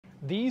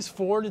These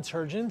 4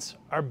 detergents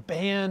are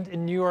banned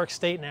in New York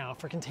State now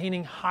for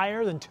containing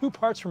higher than 2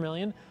 parts per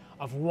million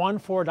of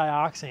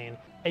 1,4-dioxane,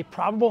 a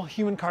probable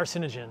human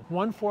carcinogen.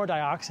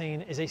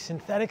 1,4-dioxane is a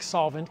synthetic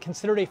solvent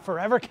considered a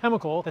forever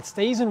chemical that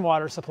stays in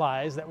water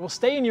supplies, that will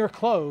stay in your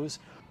clothes.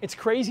 It's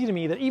crazy to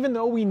me that even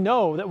though we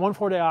know that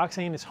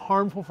 1,4-dioxane is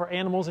harmful for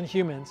animals and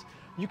humans,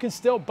 you can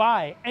still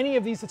buy any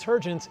of these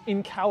detergents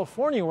in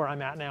California, where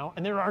I'm at now,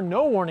 and there are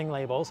no warning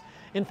labels.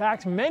 In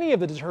fact, many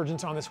of the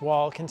detergents on this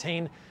wall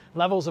contain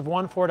levels of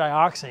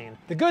 1,4-dioxane.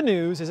 The good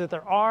news is that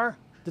there are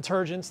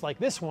detergents like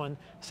this one,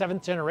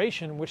 7th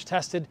generation, which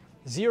tested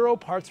 0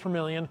 parts per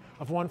million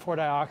of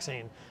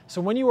 1,4-dioxane.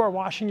 So when you are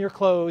washing your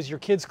clothes, your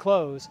kids'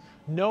 clothes,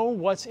 know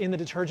what's in the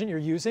detergent you're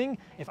using.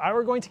 If I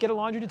were going to get a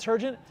laundry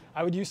detergent,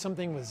 I would use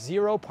something with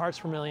 0 parts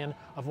per million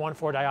of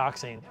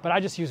 1,4-dioxane. But I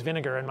just use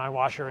vinegar in my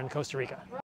washer in Costa Rica.